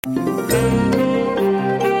From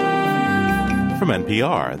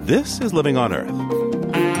NPR, this is Living on Earth.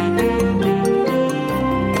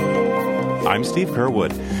 I'm Steve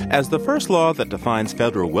Curwood. As the first law that defines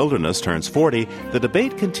federal wilderness turns 40, the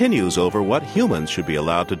debate continues over what humans should be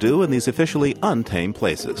allowed to do in these officially untamed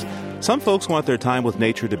places. Some folks want their time with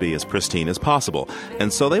nature to be as pristine as possible,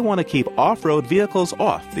 and so they want to keep off-road vehicles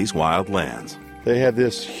off these wild lands. They have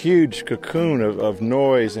this huge cocoon of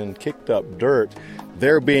noise and kicked up dirt.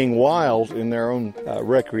 They're being wild in their own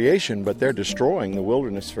recreation, but they're destroying the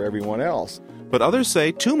wilderness for everyone else. But others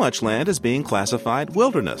say too much land is being classified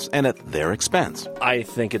wilderness, and at their expense. I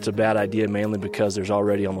think it's a bad idea mainly because there's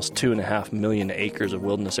already almost 2.5 million acres of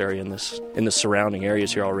wilderness area in the surrounding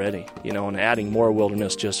areas here already. And adding more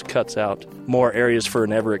wilderness just cuts out more areas for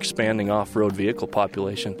an ever-expanding off-road vehicle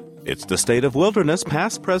population. It's the state of wilderness,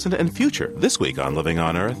 past, present, and future, this week on Living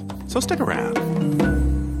on Earth. So stick around.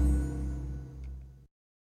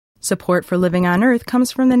 Support for Living on Earth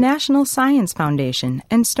comes from the National Science Foundation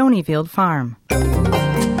and Stonyfield Farm.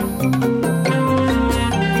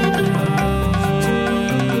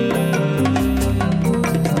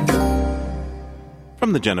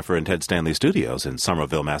 From the Jennifer and Ted Stanley Studios in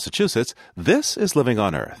Somerville, Massachusetts, this is Living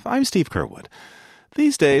on Earth. I'm Steve Curwood.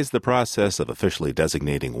 These days, the process of officially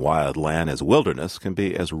designating wild land as wilderness can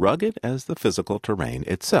be as rugged as the physical terrain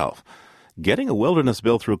itself. Getting a wilderness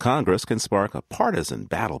bill through Congress can spark a partisan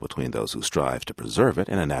battle between those who strive to preserve it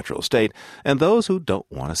in a natural state and those who don't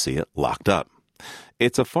want to see it locked up.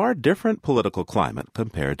 It's a far different political climate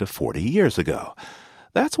compared to 40 years ago.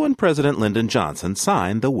 That's when President Lyndon Johnson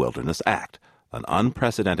signed the Wilderness Act, an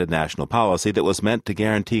unprecedented national policy that was meant to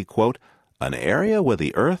guarantee, quote, an area where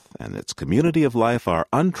the earth and its community of life are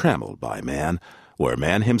untrammeled by man, where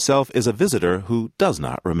man himself is a visitor who does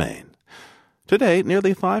not remain. Today,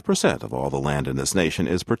 nearly 5% of all the land in this nation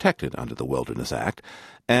is protected under the Wilderness Act,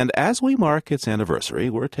 and as we mark its anniversary,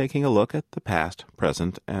 we're taking a look at the past,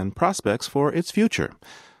 present, and prospects for its future.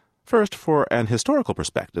 First, for an historical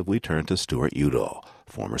perspective, we turn to Stuart Udall,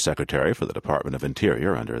 former Secretary for the Department of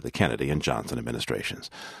Interior under the Kennedy and Johnson administrations.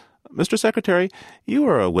 Mr. Secretary, you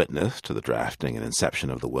were a witness to the drafting and inception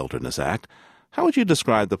of the Wilderness Act. How would you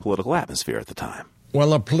describe the political atmosphere at the time?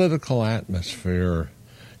 Well, a political atmosphere,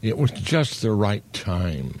 it was just the right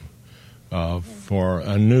time for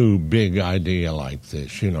a new big idea like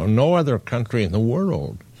this. No other country in the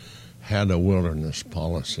world had a wilderness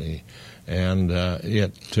policy, and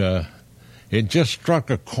it just struck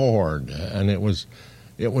a chord, and it was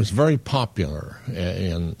very popular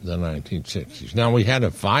in the 1960s. Now, we had a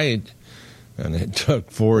fight, and it took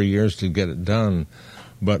 4 years to get it done,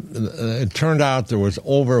 but it turned out there was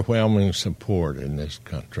overwhelming support in this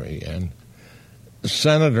country, and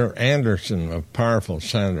Senator Anderson, a powerful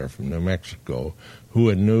senator from New Mexico, who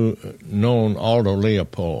had known Aldo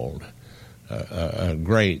Leopold, a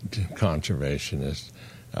great conservationist,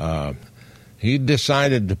 he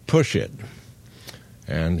decided to push it.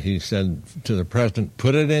 And he said to the president,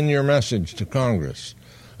 put it in your message to Congress,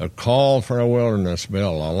 a call for a wilderness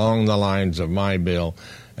bill along the lines of my bill.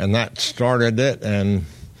 And that started it, and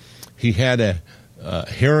he had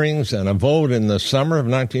hearings and a vote in the summer of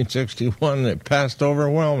 1961 that passed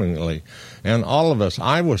overwhelmingly. And all of us,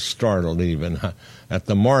 I was startled even at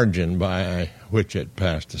the margin by which it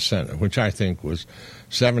passed the Senate, which I think was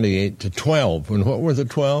 78-12. And what were the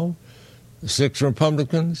 12? 6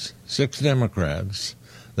 Republicans, 6 Democrats.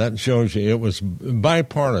 That shows you it was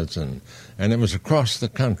bipartisan, and it was across the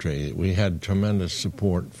country. We had tremendous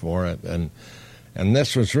support for it, and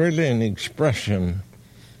this was really an expression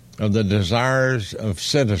of the desires of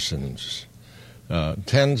citizens.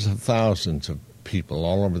 Tens of thousands of people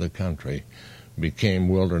all over the country became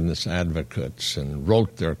wilderness advocates and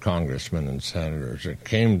wrote their congressmen and senators or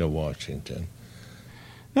came to Washington.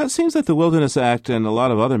 Now, it seems that the Wilderness Act and a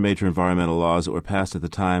lot of other major environmental laws that were passed at the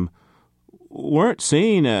time weren't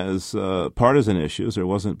seen as partisan issues. There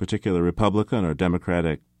wasn't a particular Republican or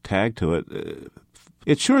Democratic tag to it.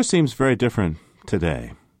 It sure seems very different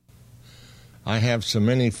today. I have so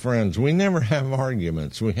many friends. We never have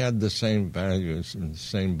arguments. We had the same values and the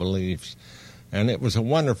same beliefs. And it was a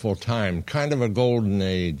wonderful time, kind of a golden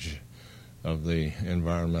age of the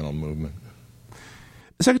environmental movement.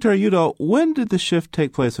 Secretary Udall, when did the shift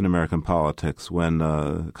take place in American politics when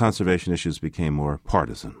conservation issues became more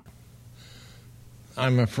partisan?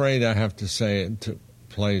 I'm afraid I have to say it took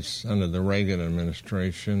place under the Reagan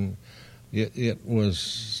administration. It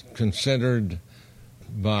was considered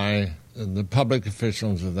by the public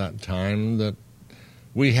officials of that time that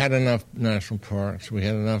we had enough national parks, we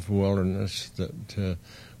had enough wilderness, that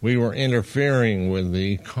we were interfering with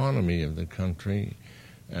the economy of the country.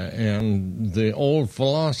 and the old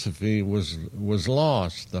philosophy was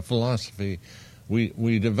lost. The philosophy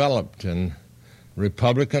we developed in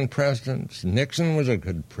Republican presidents. Nixon was a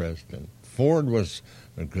good president. Ford was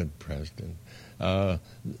a good president.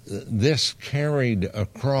 This carried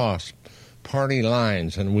across party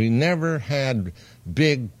lines, and we never had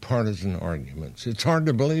big partisan arguments. It's hard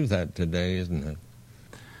to believe that today, isn't it?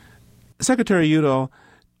 Secretary Udall,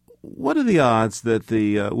 what are the odds that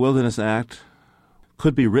the Wilderness Act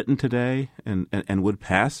could be written today and would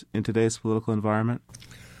pass in today's political environment?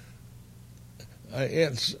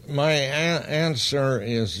 My answer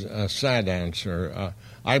is a sad answer.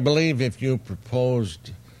 I believe if you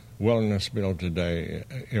proposed wilderness bill today,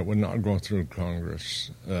 it would not go through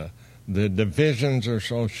Congress. The divisions are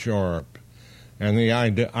so sharp, and the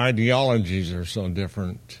ideologies are so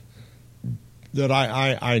different that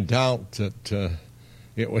I doubt that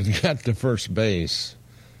it would get to first base.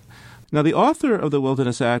 Now, the author of the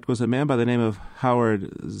Wilderness Act was a man by the name of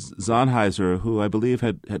Howard Sonnenheiser, who I believe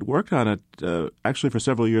had worked on it actually for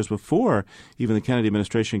several years before even the Kennedy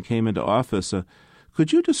administration came into office.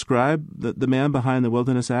 Could you describe the man behind the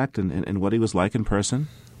Wilderness Act and what he was like in person?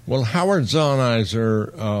 Well, Howard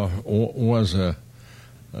Sonnenheiser was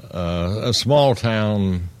a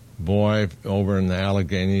small-town boy over in the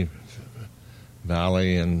Allegheny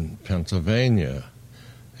Valley in Pennsylvania,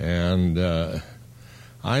 and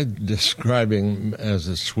I describe him as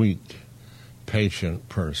a sweet, patient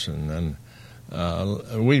person,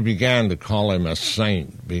 and we began to call him a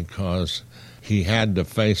saint because he had to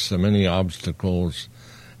face so many obstacles,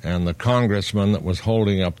 and the congressman that was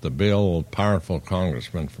holding up the bill, a powerful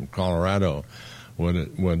congressman from Colorado,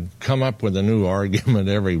 would come up with a new argument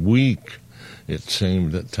every week, it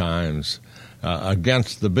seemed at times,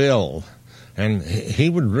 against the bill. And he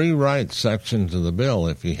would rewrite sections of the bill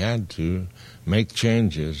if he had to, make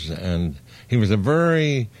changes. And he was a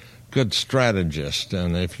very good strategist.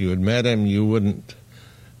 And if you had met him, you wouldn't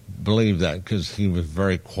believe that because he was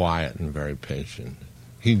very quiet and very patient.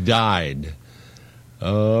 He died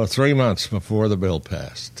 3 months before the bill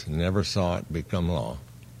passed. Never saw it become law.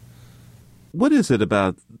 What is it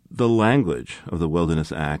about the language of the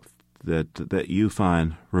Wilderness Act that you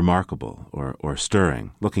find remarkable or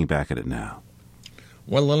stirring, looking back at it now?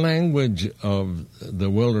 Well, the language of the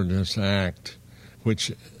Wilderness Act,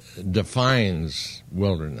 which defines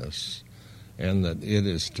wilderness, and that it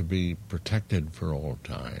is to be protected for all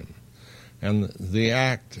time. And the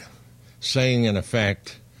act saying, in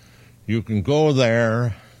effect, you can go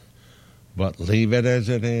there, but leave it as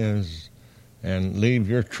it is, and leave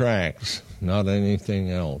your tracks, not anything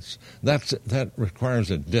else. That requires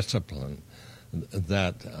a discipline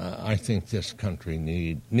that I think this country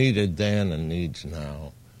needed then and needs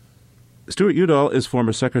now. Stuart Udall is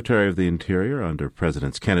former Secretary of the Interior under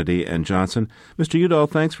Presidents Kennedy and Johnson. Mr. Udall,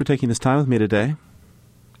 thanks for taking this time with me today.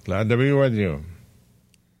 Glad to be with you.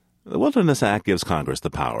 The Wilderness Act gives Congress the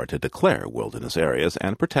power to declare wilderness areas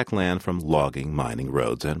and protect land from logging, mining,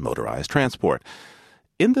 roads, and motorized transport.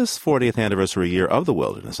 In this 40th anniversary year of the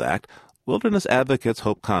Wilderness Act, wilderness advocates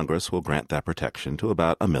hope Congress will grant that protection to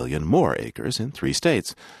about 1 million more acres in 3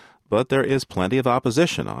 states. But there is plenty of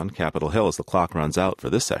opposition on Capitol Hill as the clock runs out for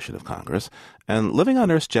this session of Congress. And Living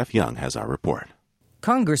on Earth's Jeff Young has our report.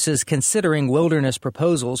 Congress is considering wilderness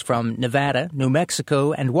proposals from Nevada, New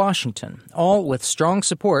Mexico, and Washington, all with strong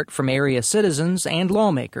support from area citizens and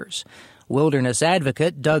lawmakers. Wilderness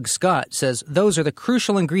advocate Doug Scott says those are the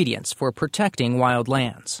crucial ingredients for protecting wild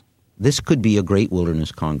lands. This could be a great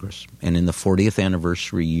wilderness Congress, and in the 40th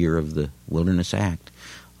anniversary year of the Wilderness Act,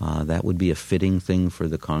 that would be a fitting thing for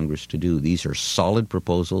the Congress to do. These are solid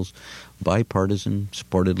proposals, bipartisan,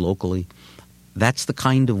 supported locally. That's the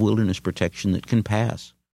kind of wilderness protection that can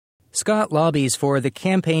pass. Scott lobbies for the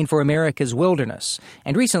Campaign for America's Wilderness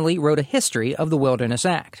and recently wrote a history of the Wilderness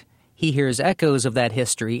Act. He hears echoes of that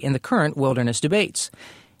history in the current wilderness debates.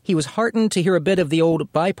 He was heartened to hear a bit of the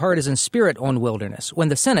old bipartisan spirit on wilderness when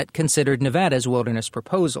the Senate considered Nevada's wilderness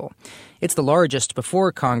proposal. It's the largest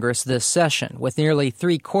before Congress this session, with nearly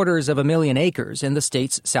 750,000 acres in the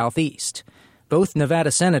state's southeast. Both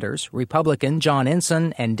Nevada senators, Republican John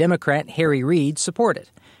Ensign and Democrat Harry Reid, support it.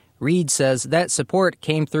 Reid says that support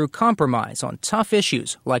came through compromise on tough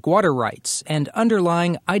issues like water rights and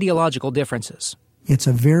underlying ideological differences. It's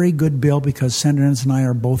a very good bill because Senator Ensign and I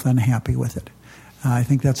are both unhappy with it. I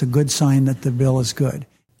think that's a good sign that the bill is good.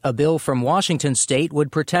 A bill from Washington state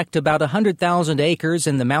would protect about 100,000 acres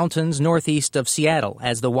in the mountains northeast of Seattle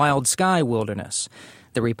as the Wild Sky Wilderness.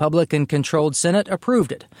 The Republican-controlled Senate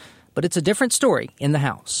approved it, but it's a different story in the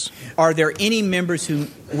House. Are there any members who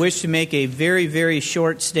wish to make a very, very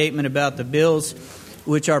short statement about the bills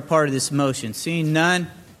which are part of this motion? Seeing none,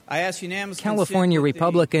 I ask unanimous California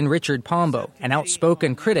Republican Richard Pombo, an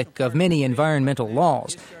outspoken critic of many environmental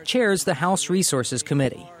laws, chairs the House Resources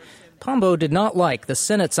Committee. Pombo did not like the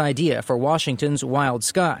Senate's idea for Washington's wild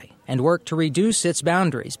sky and worked to reduce its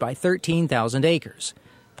boundaries by 13,000 acres.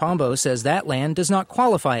 Pombo says that land does not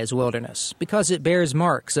qualify as wilderness because it bears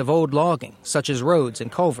marks of old logging, such as roads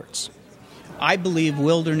and culverts. I believe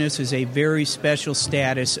wilderness is a very special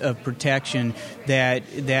status of protection that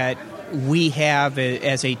we have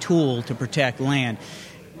as a tool to protect land.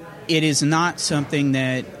 It is not something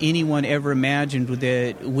that anyone ever imagined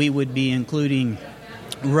that we would be including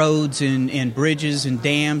roads and bridges and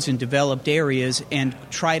dams in developed areas and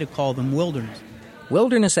try to call them wilderness.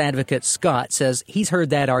 Wilderness advocate Scott says he's heard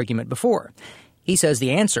that argument before. He says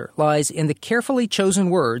the answer lies in the carefully chosen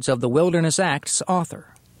words of the Wilderness Act's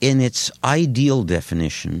author. In its ideal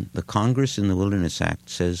definition, the Congress in the Wilderness Act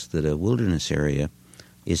says that a wilderness area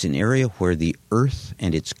is an area where the earth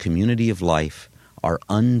and its community of life are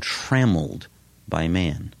untrammeled by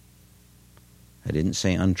man. I didn't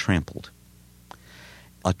say untrampled.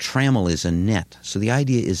 A trammel is a net. So the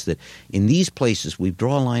idea is that in these places, we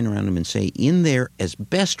draw a line around them and say, in there, as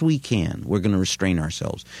best we can, we're going to restrain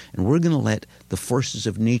ourselves. And we're going to let the forces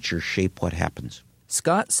of nature shape what happens.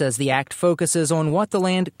 Scott says the act focuses on what the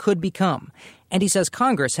land could become. And he says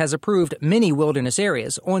Congress has approved many wilderness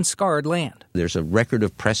areas on scarred land. There's a record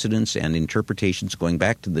of precedents and interpretations going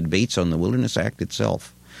back to the debates on the Wilderness Act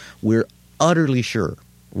itself. We're utterly sure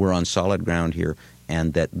we're on solid ground here,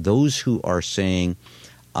 and that those who are saying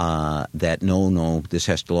that no,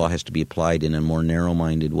 this law has to be applied in a more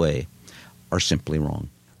narrow-minded way are simply wrong.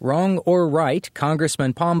 Wrong or right,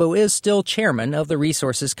 Congressman Pombo is still chairman of the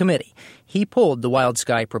Resources Committee. He pulled the Wild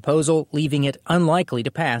Sky proposal, leaving it unlikely to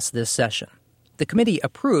pass this session. The committee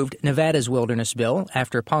approved Nevada's wilderness bill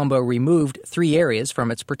after Pombo removed 3 areas from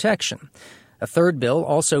its protection. A third bill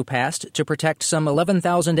also passed to protect some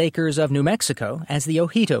 11,000 acres of New Mexico as the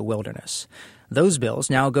Ojito Wilderness. Those bills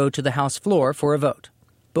now go to the House floor for a vote.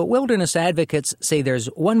 But wilderness advocates say there's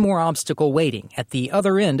one more obstacle waiting at the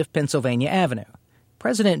other end of Pennsylvania Avenue.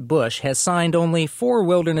 President Bush has signed only 4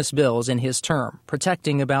 wilderness bills in his term,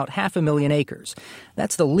 protecting about 500,000 acres.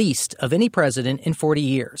 That's the least of any president in 40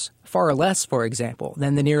 years, far less, for example,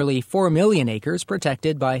 than the nearly 4 million acres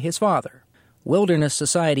protected by his father. Wilderness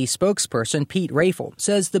Society spokesperson Pete Rafel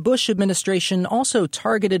says the Bush administration also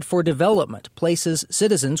targeted for development places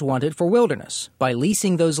citizens wanted for wilderness by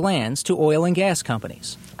leasing those lands to oil and gas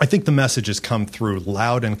companies. I think the message has come through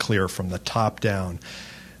loud and clear from the top down.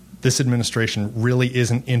 This administration really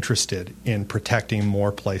isn't interested in protecting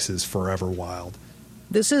more places forever wild.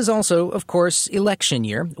 This is also, of course, election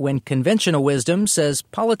year, when conventional wisdom says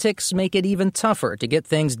politics make it even tougher to get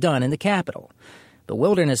things done in the Capitol. The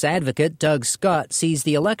wilderness advocate Doug Scott sees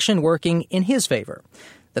the election working in his favor.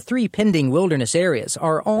 The 3 pending wilderness areas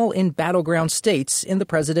are all in battleground states in the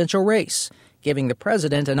presidential race, giving the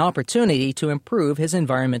president an opportunity to improve his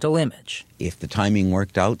environmental image. If the timing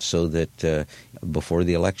worked out so that before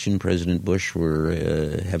the election, President Bush were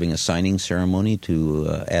having a signing ceremony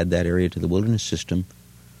to add that area to the wilderness system,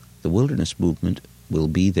 the wilderness movement will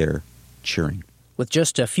be there cheering. With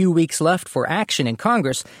just a few weeks left for action in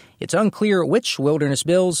Congress, it's unclear which wilderness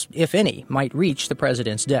bills, if any, might reach the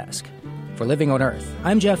president's desk. For Living on Earth,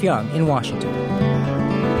 I'm Jeff Young in Washington.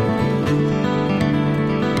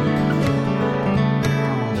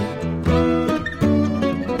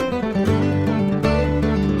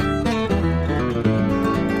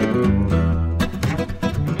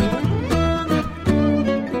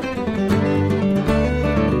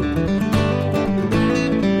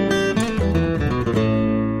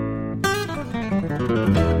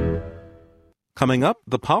 Coming up,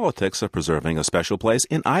 the politics of preserving a special place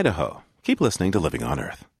in Idaho. Keep listening to Living on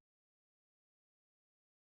Earth.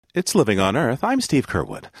 It's Living on Earth. I'm Steve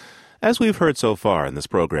Curwood. As we've heard so far in this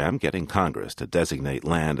program, getting Congress to designate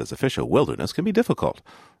land as official wilderness can be difficult.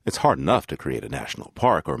 It's hard enough to create a national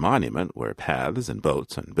park or monument where paths and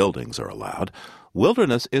boats and buildings are allowed.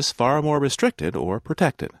 Wilderness is far more restricted or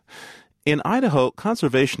protected. In Idaho,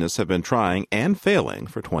 conservationists have been trying and failing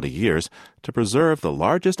for 20 years to preserve the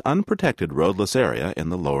largest unprotected roadless area in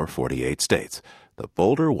the lower 48 states, the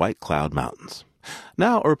Boulder White Cloud Mountains.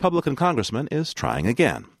 Now, a Republican congressman is trying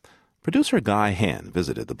again. Producer Guy Hand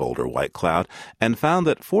visited the Boulder White Cloud and found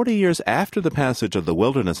that 40 years after the passage of the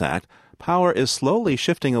Wilderness Act, power is slowly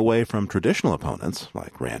shifting away from traditional opponents,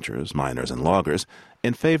 like ranchers, miners, and loggers,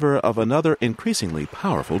 in favor of another increasingly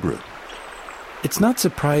powerful group. It's not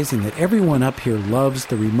surprising that everyone up here loves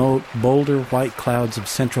the remote Boulder White Clouds of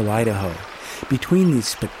central Idaho. Between these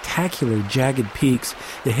spectacular jagged peaks,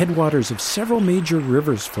 the headwaters of several major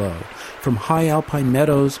rivers flow, from high alpine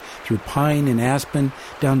meadows through pine and aspen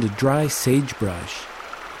down to dry sagebrush.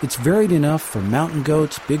 It's varied enough for mountain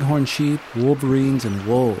goats, bighorn sheep, wolverines, and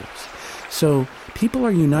wolves. So people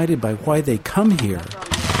are united by why they come here,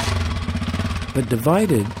 but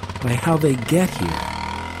divided by how they get here.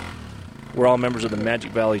 We're all members of the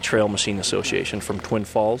Magic Valley Trail Machine Association from Twin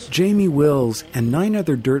Falls. Jamie Wills and 9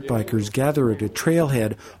 other dirt bikers gather at a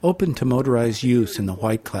trailhead open to motorized use in the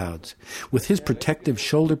White Clouds. With his protective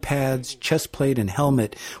shoulder pads, chest plate, and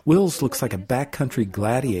helmet, Wills looks like a backcountry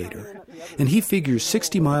gladiator. And he figures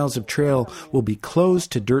 60 miles of trail will be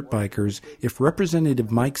closed to dirt bikers if Representative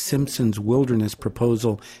Mike Simpson's wilderness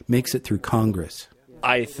proposal makes it through Congress.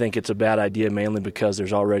 I think it's a bad idea mainly because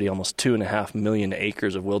there's already almost 2.5 million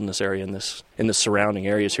acres of wilderness area in the surrounding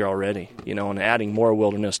areas here already. And adding more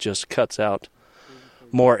wilderness just cuts out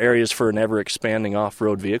more areas for an ever-expanding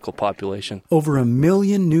off-road vehicle population. Over 1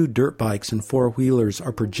 million new dirt bikes and four-wheelers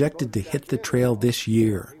are projected to hit the trail this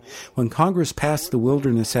year. When Congress passed the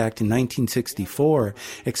Wilderness Act in 1964,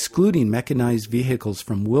 excluding mechanized vehicles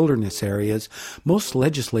from wilderness areas, most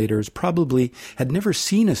legislators probably had never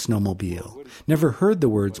seen a snowmobile, never heard the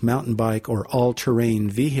words mountain bike or all-terrain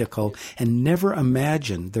vehicle, and never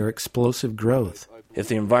imagined their explosive growth. If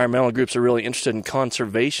the environmental groups are really interested in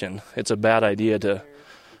conservation, it's a bad idea to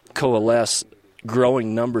coalesce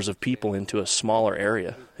growing numbers of people into a smaller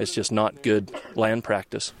area. It's just not good land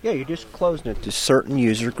practice. Yeah, you're just closing it to certain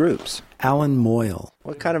user groups. Alan Moyle.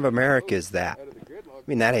 What kind of America is that? I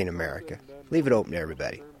mean, that ain't America. Leave it open to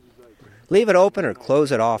everybody. Leave it open or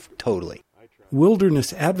close it off totally.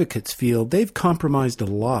 Wilderness advocates feel they've compromised a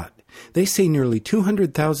lot. They say nearly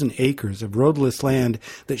 200,000 acres of roadless land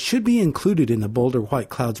that should be included in the Boulder White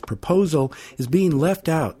Clouds proposal is being left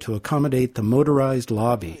out to accommodate the motorized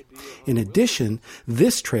lobby. In addition,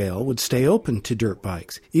 this trail would stay open to dirt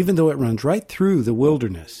bikes, even though it runs right through the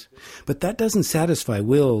wilderness. But that doesn't satisfy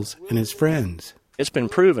Wills and his friends. It's been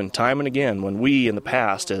proven time and again when we in the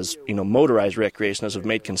past, as motorized recreationists, have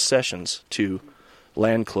made concessions to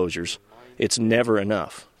land closures. It's never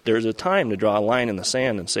enough. There's a time to draw a line in the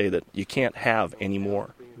sand and say that you can't have any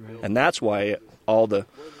more. And that's why all the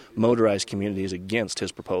motorized community is against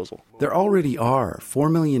his proposal. There already are 4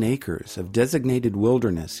 million acres of designated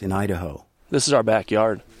wilderness in Idaho. This is our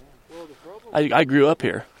backyard. I grew up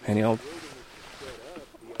here, and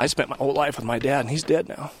I spent my whole life with my dad, and he's dead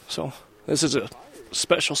now. So this is a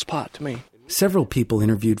special spot to me. Several people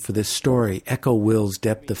interviewed for this story echo Will's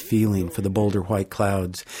depth of feeling for the Boulder White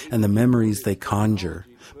Clouds and the memories they conjure,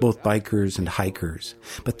 both bikers and hikers.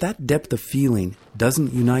 But that depth of feeling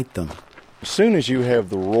doesn't unite them. As soon as you have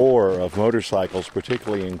the roar of motorcycles,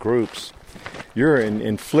 particularly in groups, you're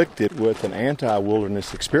inflicted with an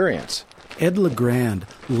anti-wilderness experience. Ed LeGrand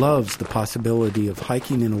loves the possibility of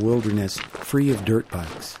hiking in a wilderness free of dirt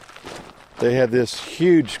bikes. They have this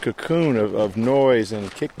huge cocoon of noise and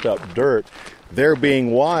kicked up dirt. They're being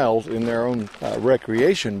wild in their own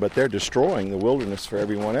recreation, but they're destroying the wilderness for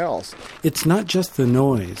everyone else. It's not just the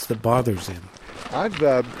noise that bothers him. I've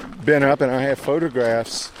been up and I have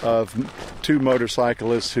photographs of 2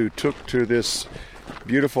 motorcyclists who took to this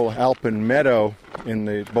beautiful alpine meadow in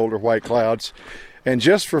the Boulder White Clouds. And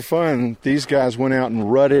just for fun, these guys went out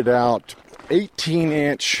and rutted out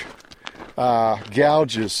 18-inch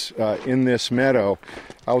gouges in this meadow.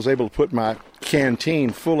 I was able to put my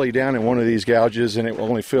canteen fully down in one of these gouges, and it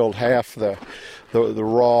only filled half the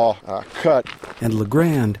raw cut. And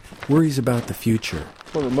LeGrand worries about the future.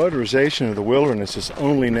 Well, the motorization of the wilderness is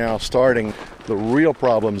only now starting. The real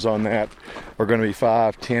problems on that are going to be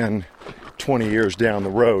 5, 10, 20 years down the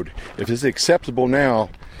road. If it's acceptable now,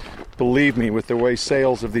 believe me, with the way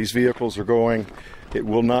sales of these vehicles are going, it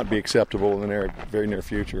will not be acceptable in the very near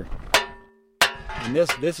future. And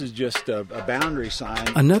this is just a boundary sign.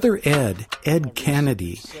 Another Ed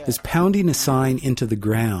Kennedy, is pounding a sign into the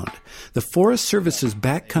ground. The Forest Service's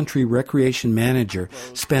backcountry recreation manager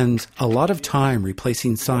spends a lot of time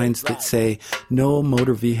replacing signs that say, no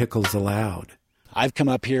motor vehicles allowed. I've come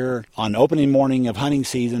up here on opening morning of hunting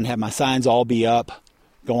season, have my signs all be up,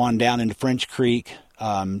 go on down into French Creek,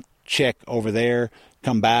 check over there,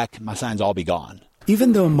 come back, my signs all be gone.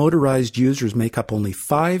 Even though motorized users make up only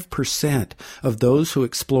 5% of those who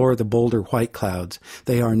explore the Boulder White Clouds,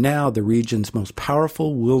 they are now the region's most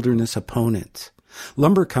powerful wilderness opponents.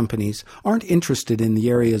 Lumber companies aren't interested in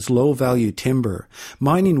the area's low-value timber.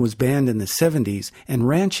 Mining was banned in the 70s, and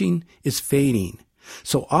ranching is fading.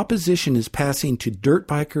 So opposition is passing to dirt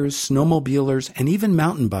bikers, snowmobilers, and even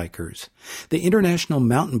mountain bikers. The International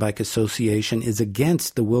Mountain Bike Association is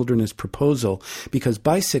against the wilderness proposal because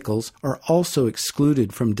bicycles are also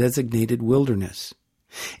excluded from designated wilderness.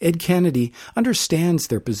 Ed Kennedy understands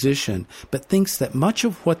their position, but thinks that much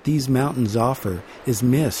of what these mountains offer is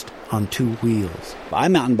missed on two wheels. I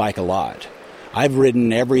mountain bike a lot. I've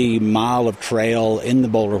ridden every mile of trail in the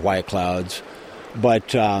Boulder White Clouds,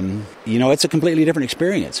 but, it's a completely different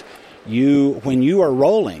experience. When you are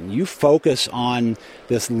rolling, you focus on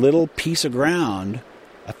this little piece of ground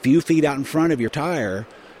a few feet out in front of your tire,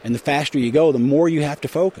 and the faster you go, the more you have to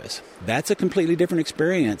focus. That's a completely different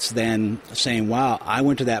experience than saying, wow, I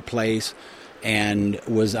went to that place and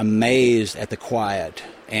was amazed at the quiet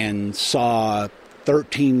and saw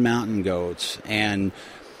 13 mountain goats and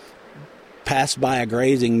passed by a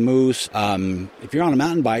grazing moose. If you're on a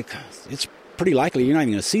mountain bike, it's pretty likely you're not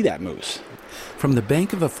even going to see that moose. From the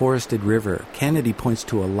bank of a forested river, Kennedy points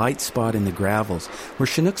to a light spot in the gravels where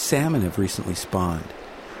Chinook salmon have recently spawned.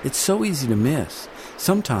 It's so easy to miss.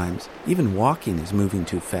 Sometimes, even walking is moving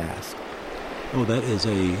too fast. Oh, that is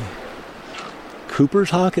a Cooper's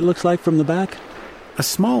hawk, it looks like, from the back. A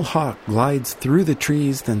small hawk glides through the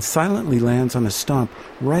trees, then silently lands on a stump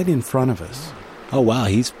right in front of us. Oh, wow,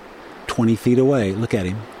 he's 20 feet away. Look at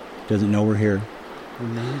him. Doesn't know we're here.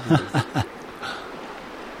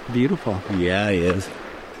 Beautiful. Yeah, he is.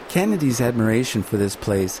 Kennedy's admiration for this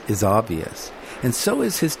place is obvious, and so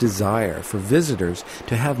is his desire for visitors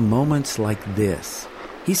to have moments like this.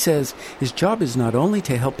 He says his job is not only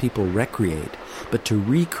to help people recreate, but to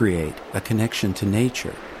recreate a connection to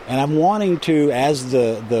nature. And I'm wanting to, as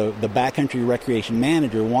the backcountry recreation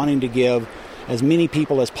manager, wanting to give as many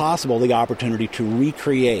people as possible the opportunity to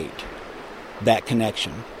recreate that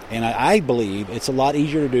connection. And I believe it's a lot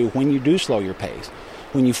easier to do when you do slow your pace,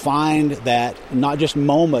 when you find that not just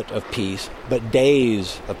moment of peace, but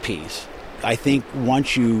days of peace. I think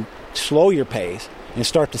once you slow your pace and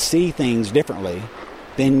start to see things differently,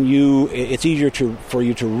 then it's easier for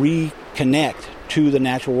you to reconnect to the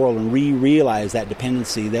natural world and realize that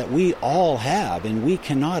dependency that we all have, and we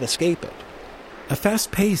cannot escape it. A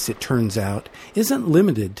fast pace, it turns out, isn't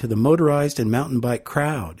limited to the motorized and mountain bike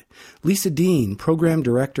crowd. Lisa Dean, program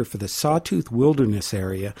director for the Sawtooth Wilderness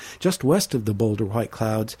area just west of the Boulder White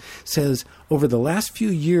Clouds, says over the last few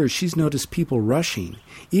years she's noticed people rushing,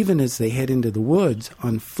 even as they head into the woods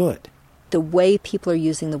on foot. The way people are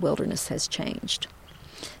using the wilderness has changed.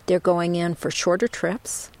 They're going in for shorter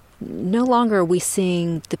trips. No longer are we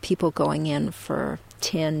seeing the people going in for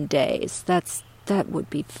 10 days. That would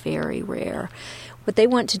be very rare. What they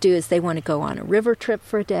want to do is they want to go on a river trip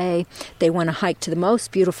for a day. They want to hike to the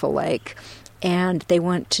most beautiful lake, and they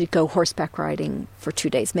want to go horseback riding for 2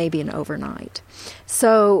 days, maybe an overnight.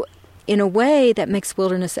 So in a way, that makes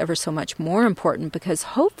wilderness ever so much more important, because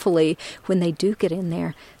hopefully when they do get in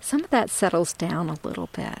there, some of that settles down a little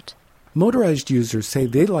bit. Motorized users say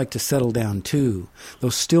they'd like to settle down too,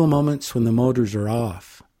 those still moments when the motors are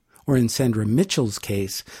off. Or in Sandra Mitchell's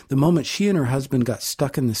case, the moment she and her husband got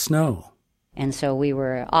stuck in the snow. And so we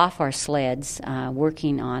were off our sleds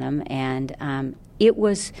working on them, and it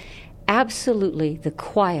was absolutely the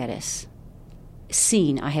quietest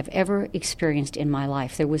scene I have ever experienced in my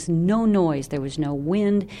life. There was no noise, there was no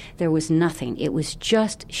wind, there was nothing. It was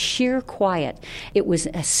just sheer quiet. It was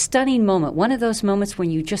a stunning moment, one of those moments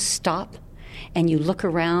when you just stop and you look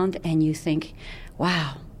around and you think,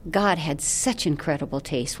 wow, God had such incredible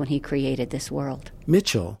taste when he created this world.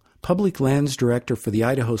 Mitchell, Public Lands Director for the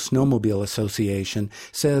Idaho Snowmobile Association,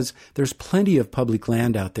 says there's plenty of public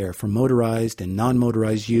land out there for motorized and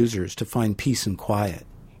non-motorized users to find peace and quiet.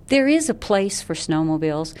 There is a place for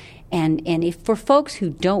snowmobiles, and if for folks who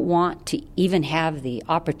don't want to even have the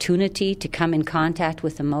opportunity to come in contact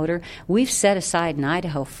with the motor, we've set aside in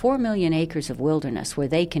Idaho 4 million acres of wilderness where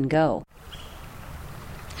they can go.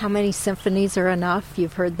 How many symphonies are enough?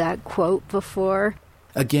 You've heard that quote before.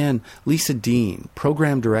 Again, Lisa Dean,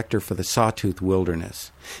 Program Director for the Sawtooth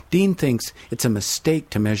Wilderness. Dean thinks it's a mistake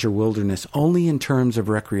to measure wilderness only in terms of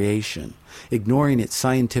recreation, ignoring its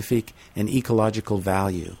scientific and ecological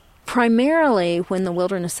value. Primarily, when the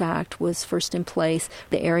Wilderness Act was first in place,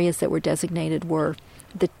 the areas that were designated were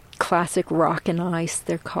the classic rock and ice,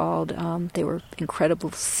 they're called. They were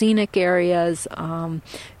incredible scenic areas,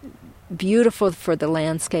 beautiful for the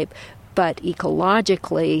landscape, but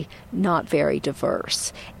ecologically not very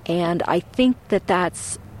diverse. And I think that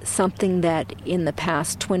that's something that in the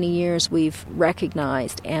past 20 years we've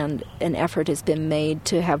recognized, and an effort has been made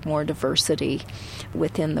to have more diversity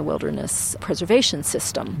within the wilderness preservation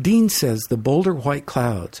system. Dean says the Boulder White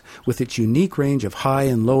Clouds, with its unique range of high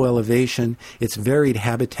and low elevation, its varied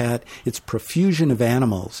habitat, its profusion of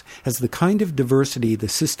animals, has the kind of diversity the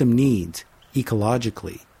system needs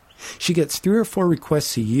ecologically. She gets 3 or 4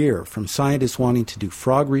 requests a year from scientists wanting to do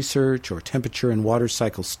frog research or temperature and water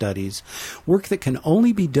cycle studies, work that can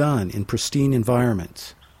only be done in pristine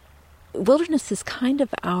environments. Wilderness is kind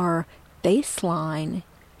of our baseline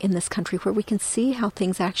in this country, where we can see how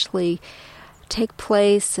things actually take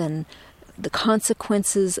place and the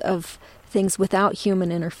consequences of things without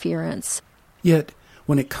human interference. Yet,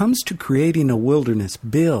 when it comes to creating a wilderness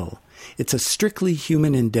bill, it's a strictly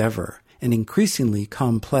human endeavor, and increasingly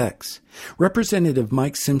complex. Representative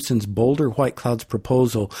Mike Simpson's Boulder White Clouds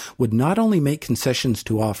proposal would not only make concessions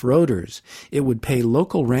to off-roaders, it would pay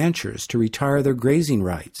local ranchers to retire their grazing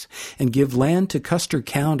rights and give land to Custer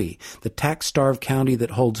County, the tax-starved county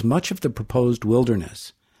that holds much of the proposed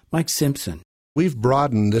wilderness. Mike Simpson. We've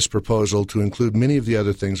broadened this proposal to include many of the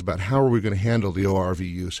other things about how are we going to handle the ORV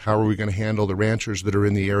use, how are we going to handle the ranchers that are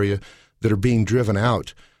in the area that are being driven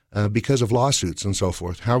out because of lawsuits and so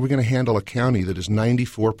forth. How are we going to handle a county that is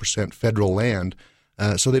 94% federal land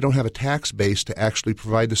so they don't have a tax base to actually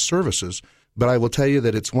provide the services? But I will tell you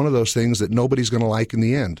that it's one of those things that nobody's going to like in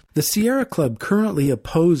the end. The Sierra Club currently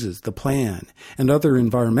opposes the plan, and other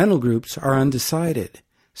environmental groups are undecided.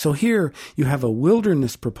 So here you have a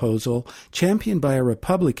wilderness proposal championed by a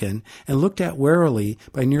Republican and looked at warily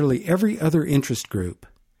by nearly every other interest group.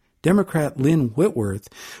 Democrat Lynn Whitworth,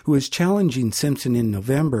 who is challenging Simpson in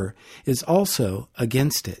November, is also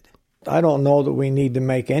against it. I don't know that we need to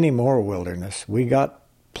make any more wilderness. We got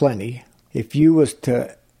plenty. If you was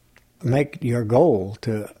to make your goal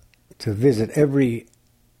to visit every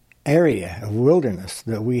area of wilderness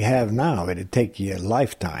that we have now, it'd take you a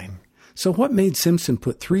lifetime. So what made Simpson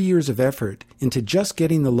put 3 years of effort into just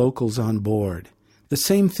getting the locals on board? The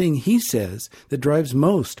same thing, he says, that drives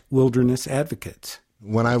most wilderness advocates.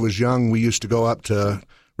 When I was young, we used to go up to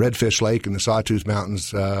Redfish Lake and the Sawtooth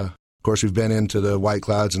Mountains. Of course, we've been into the White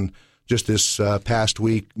Clouds, and just this past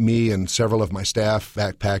week, me and several of my staff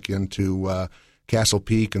backpack into Castle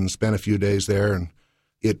Peak and spent a few days there, and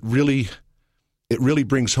it really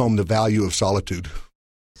brings home the value of solitude.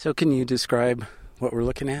 So can you describe what we're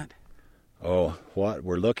looking at? Oh, what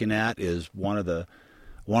we're looking at is one of the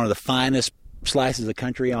finest slices of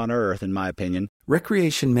country on earth, in my opinion.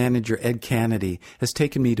 Recreation manager Ed Kennedy has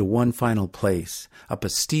taken me to one final place, up a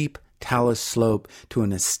steep, talus slope to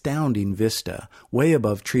an astounding vista, way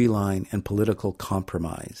above tree line and political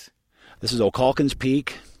compromise. This is O'Calkins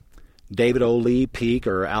Peak, David O. Lee Peak,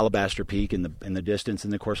 or Alabaster Peak in the distance,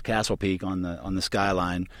 and of course Castle Peak on the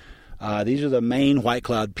skyline. These are the main White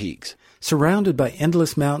Cloud peaks. Surrounded by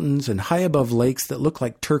endless mountains and high above lakes that look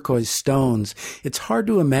like turquoise stones, it's hard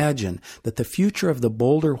to imagine that the future of the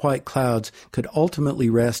Boulder White Clouds could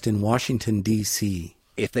ultimately rest in Washington, D.C.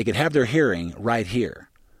 If they could have their hearing right here,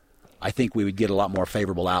 I think we would get a lot more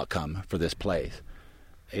favorable outcome for this place.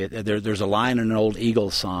 There's a line in an old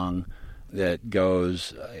Eagles song that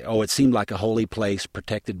goes, "Oh, it seemed like a holy place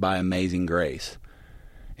protected by amazing grace."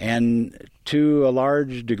 And to a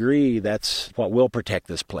large degree, that's what will protect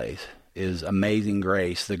this place, is amazing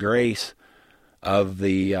grace, the grace of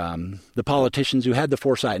the politicians who had the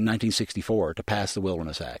foresight in 1964 to pass the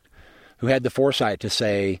Wilderness Act, who had the foresight to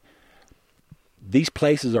say, these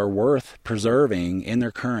places are worth preserving in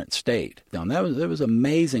their current state. Now, that was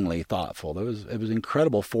amazingly thoughtful. It was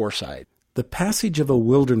incredible foresight. The passage of a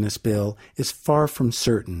wilderness bill is far from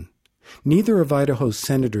certain. Neither of Idaho's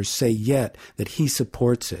senators say yet that he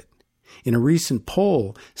supports it. In a recent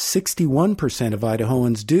poll, 61% of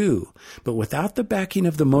Idahoans do, but without the backing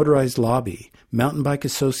of the motorized lobby, mountain bike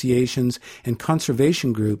associations, and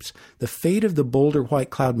conservation groups, the fate of the Boulder White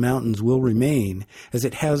Cloud Mountains will remain, as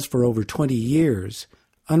it has for over 20 years,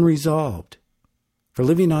 unresolved. For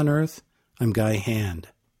Living on Earth, I'm Guy Hand.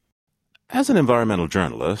 As an environmental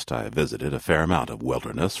journalist, I visited a fair amount of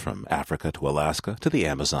wilderness, from Africa to Alaska to the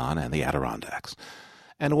Amazon and the Adirondacks.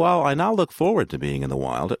 And while I now look forward to being in the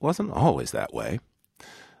wild, it wasn't always that way.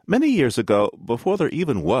 Many years ago, before there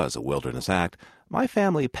even was a Wilderness Act, my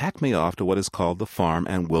family packed me off to what is called the Farm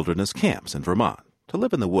and Wilderness Camps in Vermont, to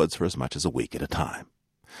live in the woods for as much as a week at a time.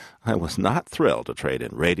 I was not thrilled to trade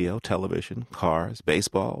in radio, television, cars,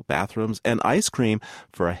 baseball, bathrooms, and ice cream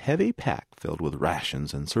for a heavy pack filled with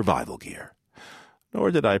rations and survival gear.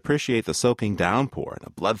 Nor did I appreciate the soaking downpour and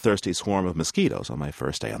a bloodthirsty swarm of mosquitoes on my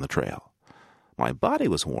first day on the trail. My body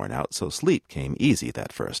was worn out, so sleep came easy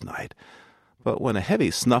that first night. But when a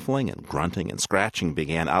heavy snuffling and grunting and scratching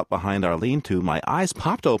began out behind our lean-to, my eyes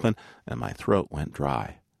popped open and my throat went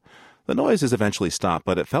dry. The noises eventually stopped,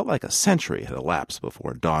 but it felt like a century had elapsed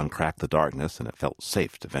before dawn cracked the darkness and it felt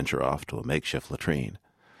safe to venture off to a makeshift latrine.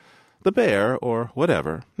 The bear, or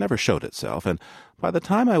whatever, never showed itself, and by the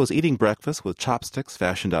time I was eating breakfast with chopsticks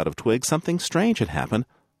fashioned out of twigs, something strange had happened.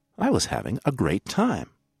 I was having a great time.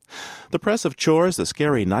 The press of chores, the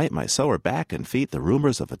scary night, my sore back and feet, the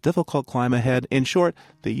rumors of a difficult climb ahead, in short,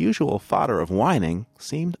 the usual fodder of whining,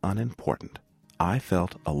 seemed unimportant. I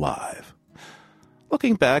felt alive.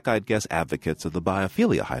 Looking back, I'd guess advocates of the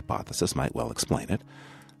biophilia hypothesis might well explain it.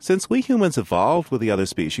 Since we humans evolved with the other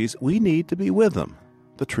species, we need to be with them.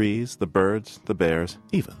 The trees, the birds, the bears,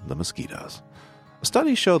 even the mosquitoes.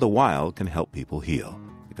 Studies show the wild can help people heal.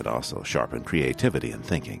 It could also sharpen creativity and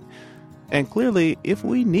thinking. And clearly, if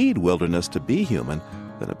we need wilderness to be human,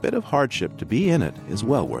 then a bit of hardship to be in it is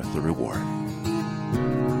well worth the reward.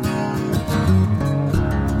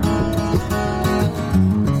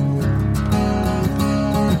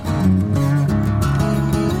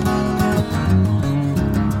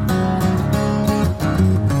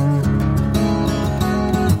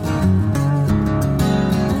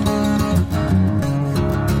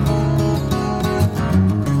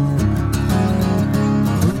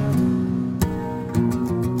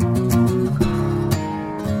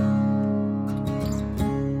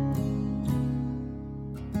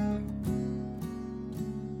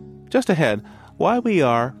 Just ahead, why we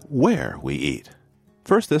are where we eat.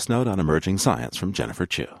 First, this note on emerging science from Jennifer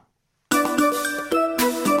Chu.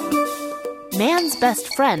 Man's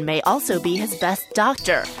best friend may also be his best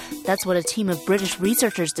doctor. That's what a team of British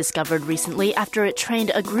researchers discovered recently after it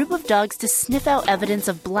trained a group of dogs to sniff out evidence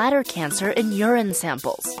of bladder cancer in urine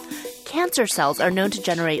samples. Cancer cells are known to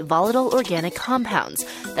generate volatile organic compounds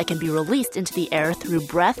that can be released into the air through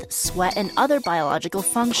breath, sweat, and other biological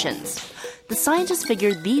functions. The scientists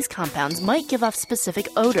figured these compounds might give off specific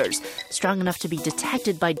odors, strong enough to be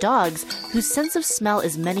detected by dogs whose sense of smell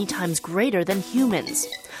is many times greater than humans.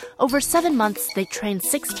 Over 7 months, they trained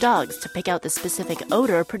 6 dogs to pick out the specific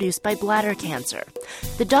odor produced by bladder cancer.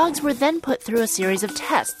 The dogs were then put through a series of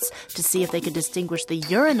tests to see if they could distinguish the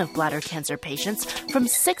urine of bladder cancer patients from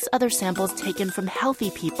 6 other samples taken from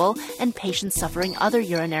healthy people and patients suffering other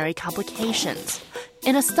urinary complications.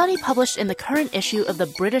 In a study published in the current issue of the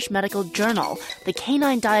British Medical Journal, the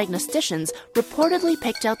canine diagnosticians reportedly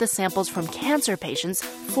picked out the samples from cancer patients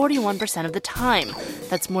 41% of the time.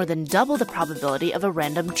 That's more than double the probability of a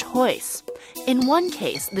random choice. In one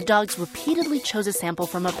case, the dogs repeatedly chose a sample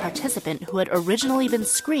from a participant who had originally been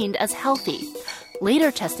screened as healthy. Later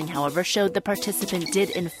testing, however, showed the participant did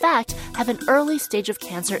in fact have an early stage of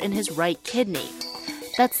cancer in his right kidney.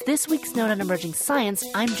 That's this week's Note on Emerging Science.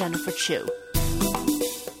 I'm Jennifer Chu.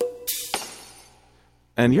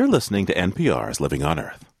 And you're listening to NPR's Living on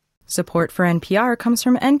Earth. Support for NPR comes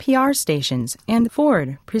from NPR stations and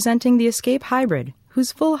Ford, presenting the Escape Hybrid,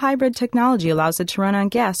 whose full hybrid technology allows it to run on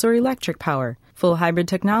gas or electric power. Full hybrid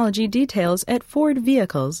technology details at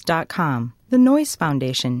FordVehicles.com. The Noyce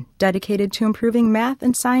Foundation, dedicated to improving math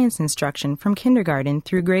and science instruction from kindergarten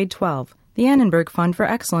through grade 12. The Annenberg Fund for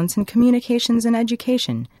Excellence in Communications and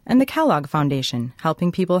Education, and the Kellogg Foundation, helping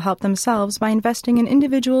people help themselves by investing in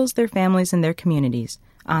individuals, their families, and their communities.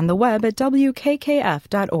 On the web at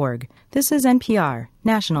wkkf.org. This is NPR,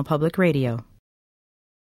 National Public Radio.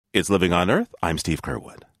 It's Living on Earth. I'm Steve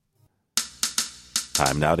Kerwood.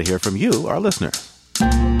 Time now to hear from you, our listeners.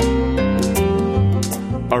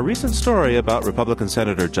 A recent story about Republican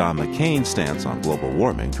Senator John McCain's stance on global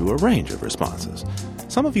warming drew a range of responses.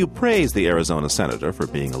 Some of you praised the Arizona senator for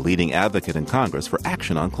being a leading advocate in Congress for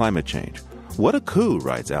action on climate change. What a coup,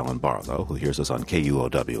 writes Alan Barlow, who hears us on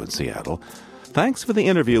KUOW in Seattle. Thanks for the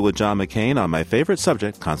interview with John McCain on my favorite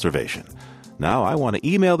subject, conservation. Now I want to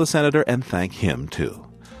email the senator and thank him, too.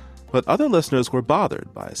 But other listeners were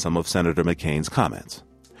bothered by some of Senator McCain's comments.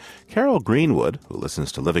 Carol Greenwood, who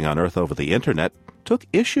listens to Living on Earth over the Internet, took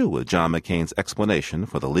issue with John McCain's explanation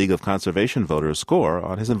for the League of Conservation Voters' score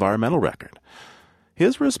on his environmental record.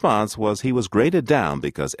 His response was he was graded down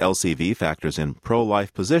because LCV factors in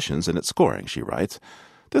pro-life positions in its scoring, she writes.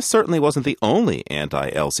 This certainly wasn't the only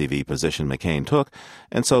anti-LCV position McCain took,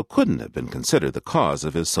 and so couldn't have been considered the cause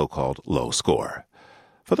of his so-called low score.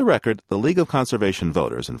 For the record, the League of Conservation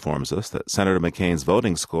Voters informs us that Senator McCain's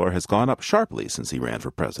voting score has gone up sharply since he ran for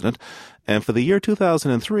president, and for the year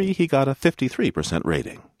 2003, he got a 53%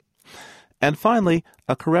 rating. And finally,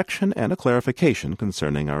 a correction and a clarification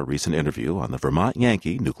concerning our recent interview on the Vermont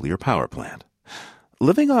Yankee nuclear power plant.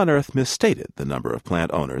 Living on Earth misstated the number of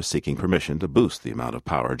plant owners seeking permission to boost the amount of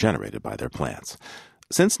power generated by their plants.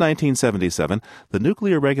 Since 1977, the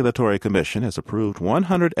Nuclear Regulatory Commission has approved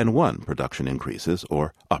 101 production increases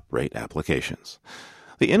or uprate applications.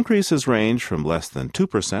 The increases range from less than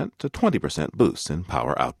 2% to 20% boosts in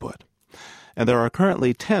power output. And there are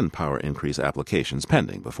currently 10 power increase applications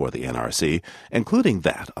pending before the NRC, including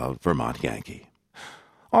that of Vermont Yankee.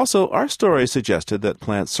 Also, our story suggested that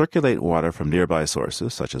plants circulate water from nearby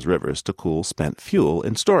sources, such as rivers, to cool spent fuel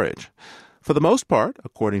in storage. For the most part,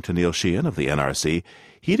 according to Neil Sheehan of the NRC,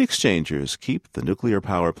 heat exchangers keep the nuclear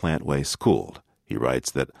power plant waste cooled. He writes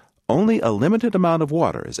that only a limited amount of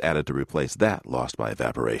water is added to replace that lost by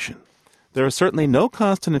evaporation. There is certainly no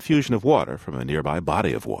constant infusion of water from a nearby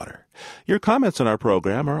body of water. Your comments on our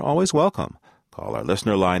program are always welcome. Call our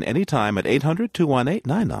listener line anytime at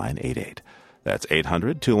 800-218-9988. That's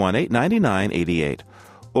 800-218-9988.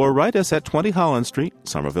 Or write us at 20 Holland Street,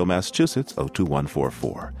 Somerville, Massachusetts,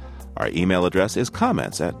 02144. Our email address is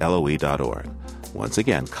comments@loe.org. Once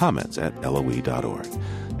again, comments@loe.org.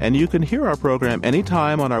 And you can hear our program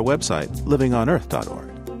anytime on our website,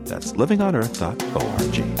 livingonearth.org. That's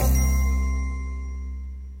livingonearth.org.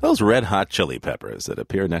 Those red-hot chili peppers that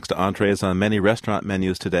appear next to entrees on many restaurant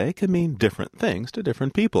menus today can mean different things to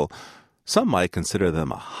different people. Some might consider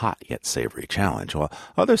them a hot yet savory challenge, while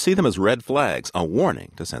others see them as red flags, a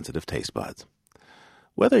warning to sensitive taste buds.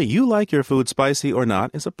 Whether you like your food spicy or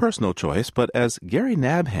not is a personal choice, but as Gary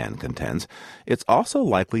Nabhan contends, it's also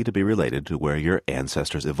likely to be related to where your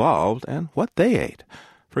ancestors evolved and what they ate.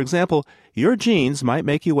 For example, your genes might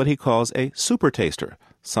make you what he calls a super taster,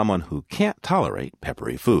 someone who can't tolerate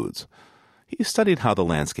peppery foods. He studied how the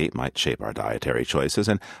landscape might shape our dietary choices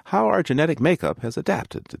and how our genetic makeup has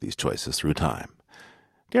adapted to these choices through time.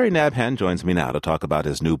 Gary Nabhan joins me now to talk about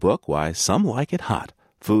his new book, Why Some Like It Hot: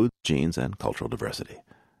 Food, Genes, and Cultural Diversity.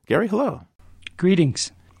 Gary, hello.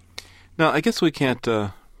 Greetings. Now, I guess we can't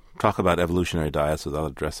talk about evolutionary diets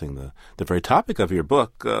without addressing the very topic of your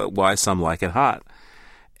book, Why Some Like It Hot.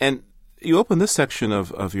 And you open this section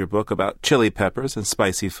of your book about chili peppers and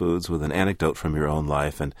spicy foods with an anecdote from your own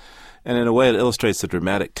life, and in a way it illustrates the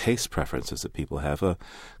dramatic taste preferences that people have.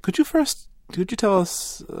 Could you tell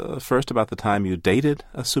us first about the time you dated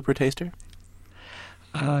a super taster?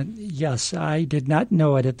 Yes, I did not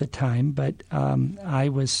know it at the time, but I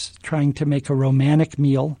was trying to make a romantic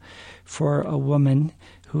meal for a woman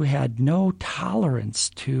who had no tolerance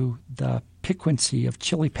to the piquancy of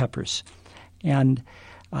chili peppers. And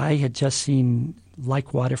I had just seen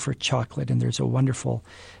Like Water for Chocolate, and there's a wonderful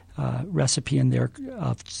recipe in there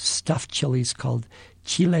of stuffed chilies called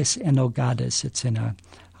chiles en nogadas. It's in a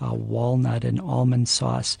walnut and almond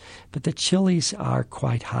sauce, but the chilies are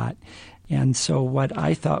quite hot. And so what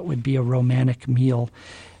I thought would be a romantic meal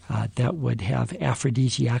that would have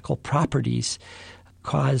aphrodisiacal properties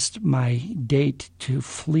caused my date to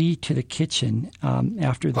flee to the kitchen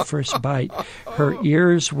after the first bite. Her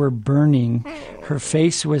ears were burning. Her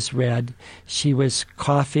face was red. She was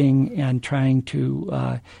coughing and trying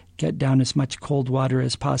to get down as much cold water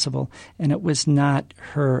as possible. And it was not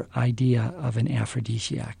her idea of an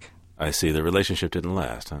aphrodisiac. I see. The relationship didn't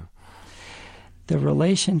last, huh? The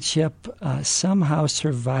relationship somehow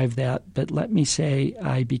survived that, but let me say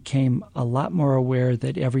I became a lot more aware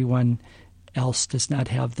that everyone else does not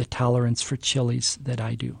have the tolerance for chilies that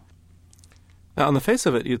I do. Now, on the face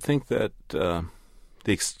of it, you'd think that the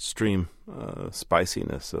extreme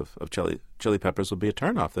spiciness of chili peppers would be a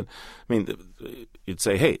turnoff. I mean, you'd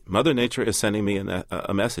say, hey, Mother Nature is sending me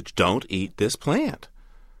a message. Don't eat this plant.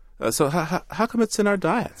 So how come it's in our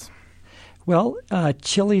diets? Well,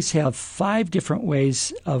 chilies have 5 different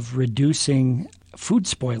ways of reducing food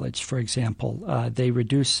spoilage, for example. They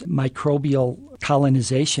reduce microbial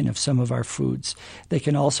colonization of some of our foods. They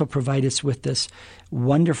can also provide us with this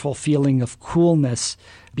wonderful feeling of coolness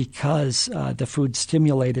because the foods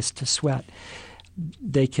stimulate us to sweat.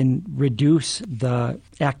 They can reduce the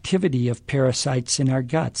activity of parasites in our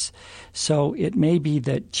guts. So it may be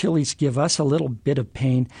that chilies give us a little bit of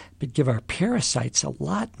pain, but give our parasites a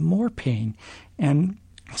lot more pain. And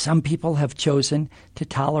some people have chosen to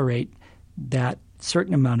tolerate that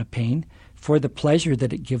certain amount of pain for the pleasure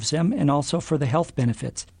that it gives them and also for the health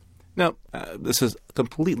benefits. Now, this is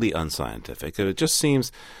completely unscientific. It just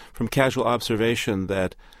seems from casual observation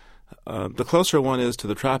that the closer one is to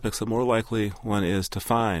the tropics, the more likely one is to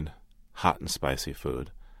find hot and spicy food.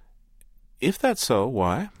 If that's so,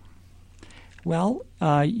 why? Well,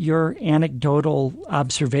 your anecdotal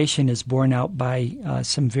observation is borne out by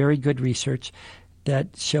some very good research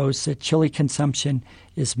that shows that chili consumption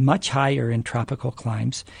is much higher in tropical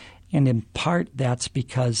climes, and in part that's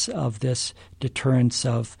because of this deterrence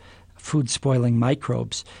of food-spoiling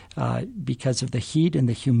microbes because of the heat and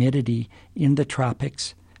the humidity in the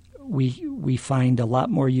tropics. We find a lot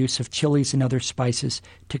more use of chilies and other spices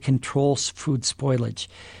to control food spoilage.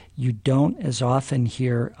 You don't as often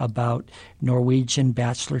hear about Norwegian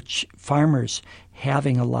bachelor farmers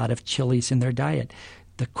having a lot of chilies in their diet.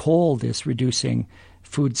 The cold is reducing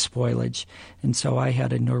food spoilage. And so I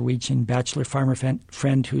had a Norwegian bachelor farmer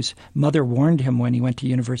friend whose mother warned him when he went to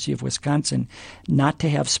University of Wisconsin not to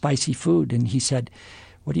have spicy food. And he said,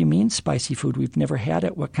 "What do you mean spicy food? We've never had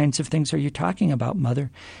it. What kinds of things are you talking about,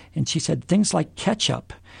 Mother?" And she said, "Things like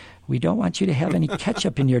ketchup. We don't want you to have any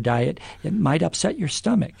ketchup in your diet. It might upset your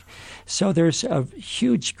stomach." So there's a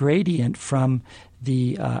huge gradient from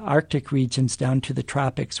the Arctic regions down to the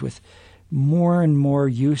tropics with more and more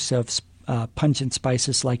use of pungent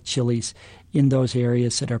spices like chilies in those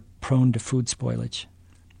areas that are prone to food spoilage.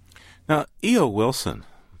 Now, E.O. Wilson,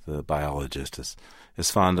 the biologist,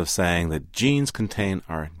 is fond of saying that genes contain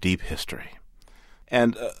our deep history.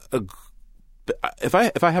 And if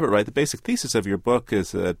I have it right, the basic thesis of your book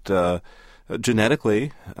is that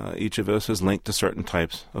genetically, each of us is linked to certain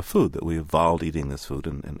types of food, that we evolved eating this food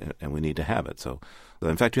and we need to have it. So,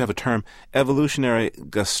 in fact, you have a term, evolutionary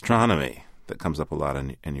gastronomy, that comes up a lot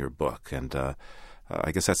in your book. And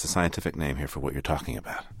I guess that's the scientific name here for what you're talking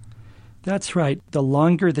about. That's right. The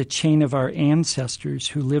longer the chain of our ancestors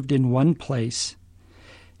who lived in one place,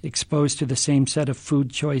 exposed to the same set of food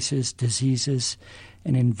choices, diseases,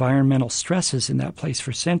 and environmental stresses in that place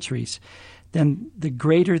for centuries, then the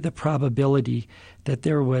greater the probability that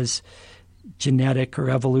there was genetic or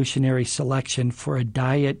evolutionary selection for a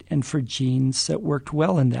diet and for genes that worked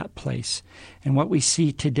well in that place. And what we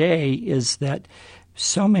see today is that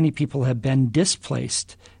so many people have been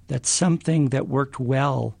displaced that something that worked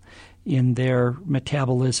well in their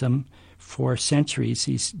metabolism for centuries,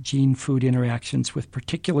 these gene-food interactions with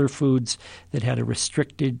particular foods that had a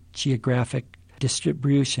restricted geographic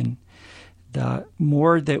distribution, the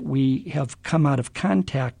more that we have come out of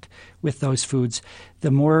contact with those foods,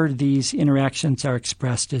 the more these interactions are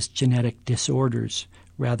expressed as genetic disorders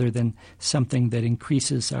rather than something that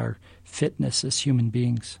increases our fitness as human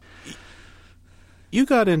beings. You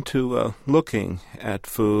got into looking at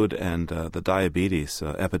food and the diabetes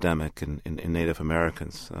epidemic in Native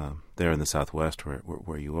Americans there in the Southwest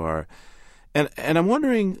where you are. And I'm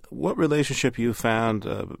wondering what relationship you found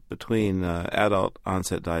between adult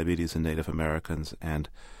onset diabetes in Native Americans and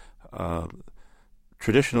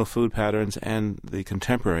traditional food patterns and the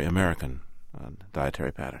contemporary American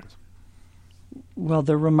dietary patterns. Well,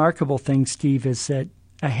 the remarkable thing, Steve, is that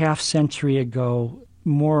a half century ago,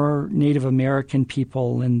 more Native American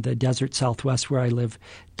people in the desert Southwest where I live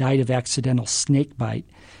died of accidental snake bite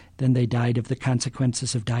than they died of the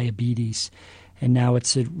consequences of diabetes. And now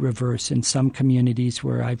it's a reverse. In some communities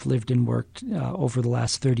where I've lived and worked over the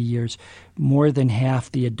last 30 years, more than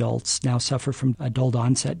half the adults now suffer from adult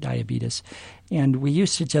onset diabetes. And we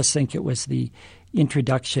used to just think it was the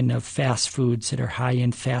introduction of fast foods that are high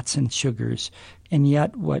in fats and sugars. And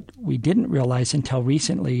yet what we didn't realize until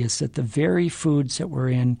recently is that the very foods that were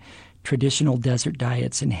in traditional desert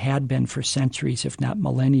diets and had been for centuries, if not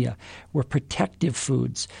millennia, were protective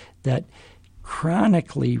foods that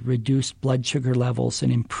chronically reduced blood sugar levels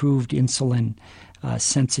and improved insulin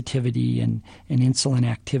sensitivity and insulin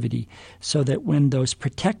activity, so that when those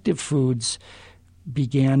protective foods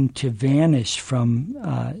began to vanish from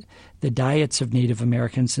the diets of Native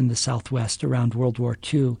Americans in the Southwest around World War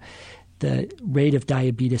II, the rate of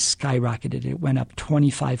diabetes skyrocketed. It went up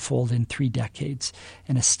 25-fold in 3 decades,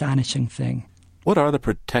 an astonishing thing. What are the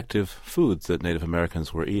protective foods that Native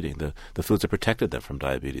Americans were eating, the foods that protected them from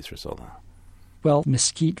diabetes for so long? Well,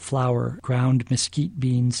 mesquite flour, ground mesquite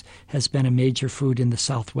beans, has been a major food in the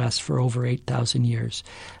Southwest for over 8,000 years.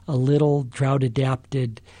 A little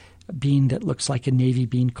drought-adapted bean that looks like a navy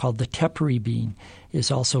bean called the tepary bean is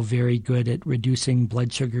also very good at reducing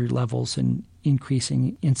blood sugar levels and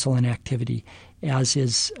increasing insulin activity, as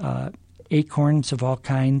is acorns of all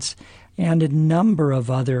kinds and a number of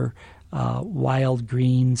other wild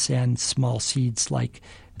greens and small seeds like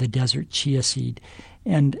the desert chia seed.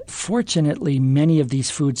 And fortunately, many of these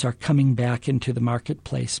foods are coming back into the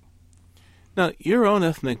marketplace. Now, your own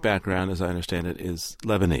ethnic background, as I understand it, is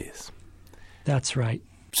Lebanese. That's right.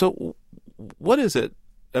 So what is it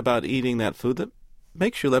about eating that food that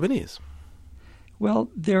makes you Lebanese? Well,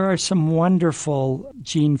 there are some wonderful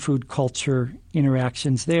gene-food culture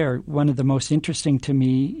interactions there. One of the most interesting to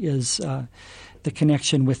me is the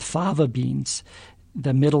connection with fava beans.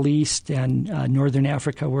 The Middle East and Northern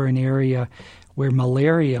Africa were an area where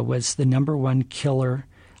malaria was the number one killer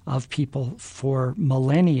of people for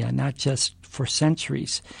millennia, not just for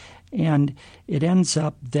centuries. And it ends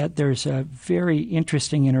up that there's a very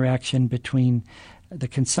interesting interaction between the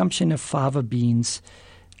consumption of fava beans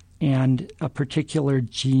and a particular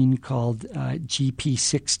gene called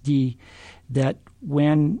GP6D, that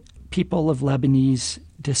when people of Lebanese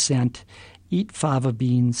descent eat fava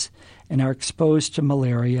beans and are exposed to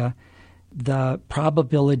malaria, the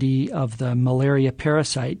probability of the malaria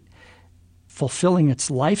parasite fulfilling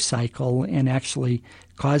its life cycle and actually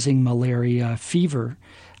causing malaria fever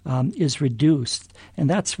is reduced. And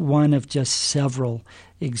that's one of just several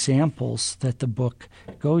examples that the book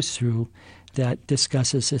goes through that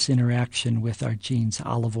discusses this interaction with our genes.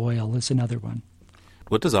 Olive oil is another one.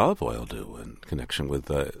 What does olive oil do in connection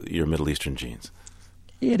with your Middle Eastern genes?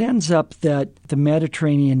 It ends up that the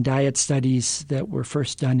Mediterranean diet studies that were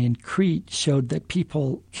first done in Crete showed that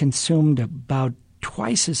people consumed about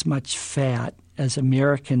twice as much fat as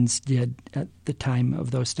Americans did at the time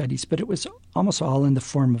of those studies, but it was almost all in the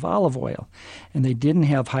form of olive oil. And they didn't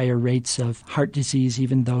have higher rates of heart disease,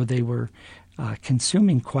 even though they were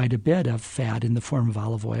consuming quite a bit of fat in the form of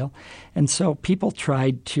olive oil. And so people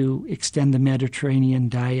tried to extend the Mediterranean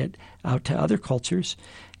diet out to other cultures.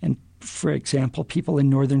 And for example, people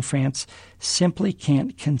in northern France simply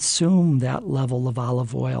can't consume that level of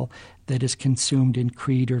olive oil that is consumed in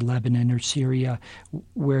Crete or Lebanon or Syria,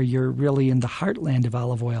 where you're really in the heartland of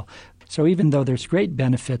olive oil. So even though there's great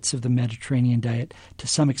benefits of the Mediterranean diet to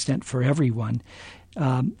some extent for everyone,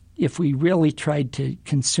 if we really tried to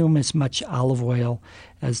consume as much olive oil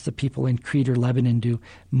as the people in Crete or Lebanon do,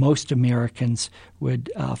 most Americans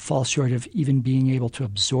would fall short of even being able to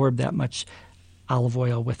absorb that much olive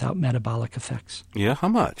oil without metabolic effects. Yeah, how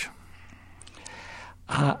much?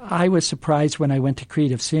 I was surprised when I went to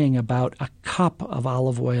Crete of seeing about a cup of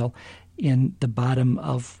olive oil in the bottom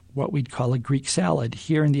of what we'd call a Greek salad.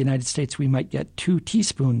 Here in the United States, we might get 2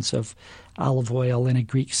 teaspoons of olive oil in a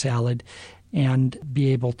Greek salad and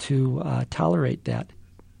be able to tolerate that.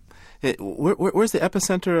 Where's the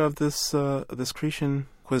epicenter of this Cretan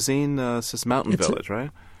cuisine? It's this mountain village,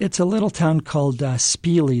 right? It's a little town called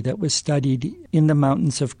Spili that was studied in the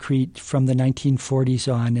mountains of Crete from the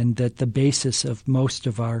 1940s on, and that the basis of most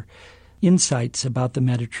of our insights about the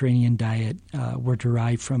Mediterranean diet were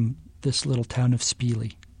derived from this little town of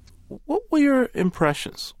Spili. What were your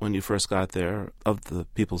impressions when you first got there of the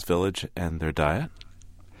people's village and their diet?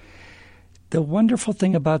 The wonderful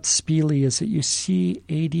thing about Spili is that you see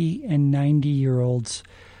 80 and 90-year-olds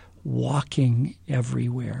walking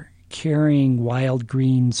everywhere, carrying wild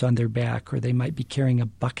greens on their back, or they might be carrying a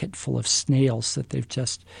bucket full of snails that they've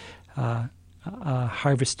just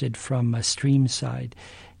harvested from a stream side.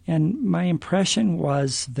 And my impression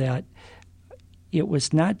was that it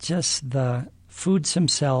was not just the foods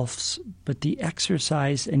themselves, but the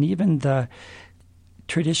exercise and even the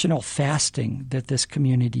traditional fasting that this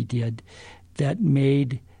community did that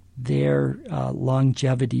made their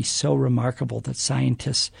longevity so remarkable that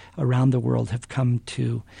scientists around the world have come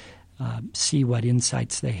to see what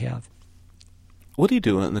insights they have. What do you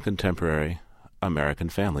do in the contemporary American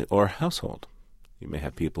family or household? You may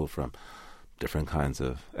have people from different kinds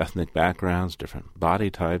of ethnic backgrounds, different body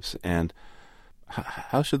types, and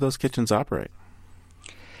how should those kitchens operate?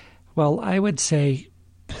 Well, I would say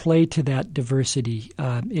play to that diversity,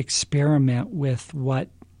 experiment with what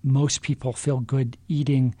most people feel good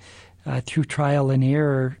eating through trial and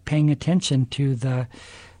error, paying attention to the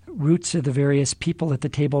roots of the various people at the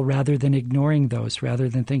table rather than ignoring those, rather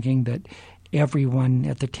than thinking that everyone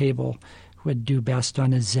at the table would do best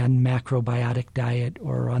on a Zen macrobiotic diet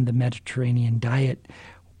or on the Mediterranean diet.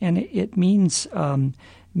 And it means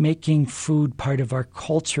making food part of our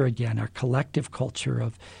culture again, our collective culture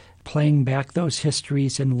of playing back those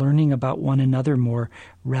histories and learning about one another more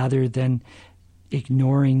rather than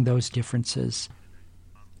ignoring those differences.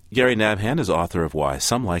 Gary Nabhan is author of Why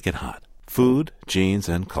Some Like It Hot, Food, Genes,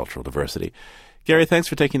 and Cultural Diversity. Gary, thanks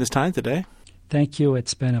for taking this time today. Thank you.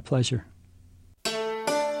 It's been a pleasure.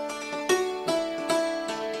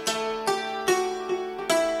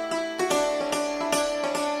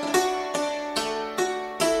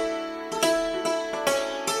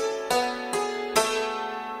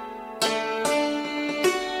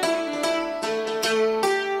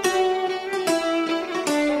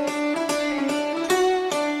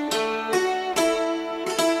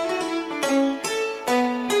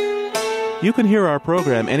 You can hear our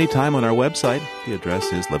program anytime on our website. The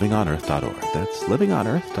address is livingonearth.org. That's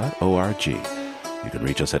livingonearth.org. You can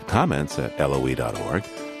reach us at comments@loe.org.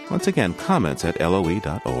 Once again,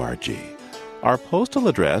 comments@loe.org. Our postal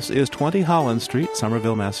address is 20 Holland Street,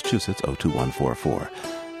 Somerville, Massachusetts, 02144.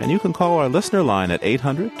 And you can call our listener line at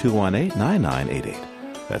 800-218-9988.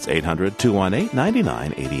 That's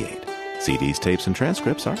 800-218-9988. CDs, tapes, and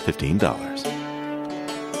transcripts are $15.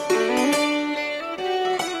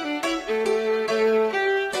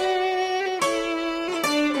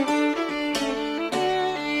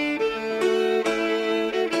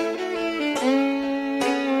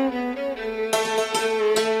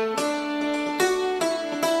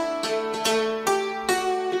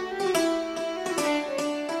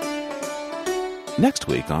 Next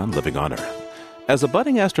week on Living on Earth. As a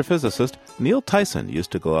budding astrophysicist, Neil Tyson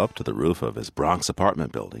used to go up to the roof of his Bronx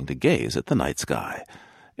apartment building to gaze at the night sky.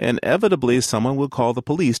 Inevitably, someone would call the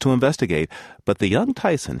police to investigate, but the young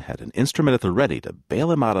Tyson had an instrument at the ready to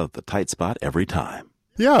bail him out of the tight spot every time.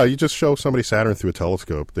 Yeah, you just show somebody Saturn through a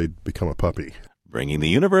telescope, they'd become a puppy. Bringing the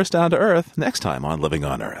universe down to Earth next time on Living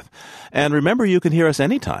on Earth. And remember, you can hear us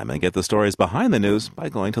anytime and get the stories behind the news by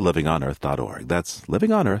going to livingonearth.org. That's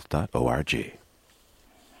livingonearth.org.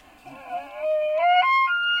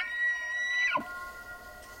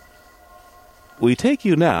 We take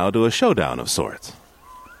you now to a showdown of sorts.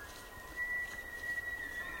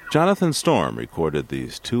 Jonathan Storm recorded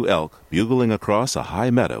these two elk bugling across a high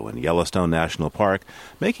meadow in Yellowstone National Park,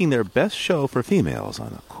 making their best show for females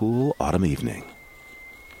on a cool autumn evening.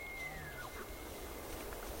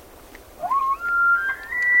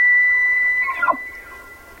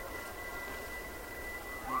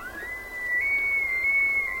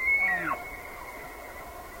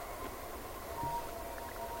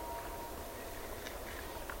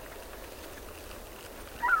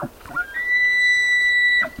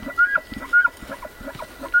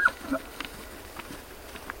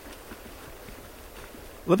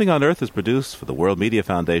 Living on Earth is produced for the World Media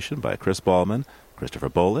Foundation by Chris Ballman, Christopher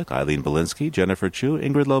Bolick, Eileen Belinsky, Jennifer Chu,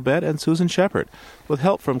 Ingrid Lobet, and Susan Shepard, with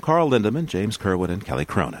help from Carl Lindemann, James Kerwin, and Kelly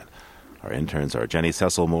Cronin. Our interns are Jenny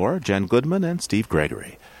Cecil Moore, Jen Goodman, and Steve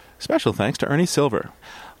Gregory. Special thanks to Ernie Silver.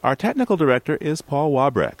 Our technical director is Paul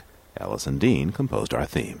Wabreck. Allison Dean composed our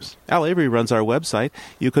themes. Al Avery runs our website.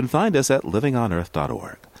 You can find us at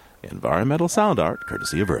livingonearth.org. Environmental sound art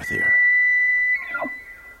courtesy of Earthier.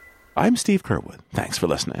 I'm Steve Kerwood. Thanks for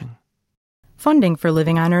listening. Funding for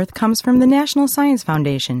Living on Earth comes from the National Science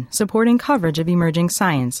Foundation, supporting coverage of emerging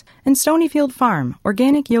science, and Stonyfield Farm,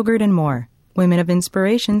 organic yogurt and more. Women of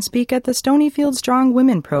Inspiration speak at the Stonyfield Strong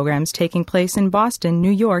Women programs taking place in Boston,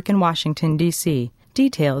 New York, and Washington, D.C.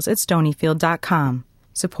 Details at stonyfield.com.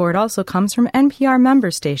 Support also comes from NPR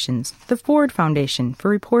member stations, the Ford Foundation for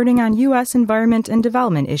reporting on U.S. environment and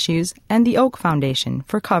development issues, and the Oak Foundation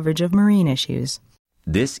for coverage of marine issues.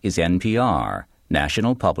 This is NPR,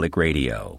 National Public Radio.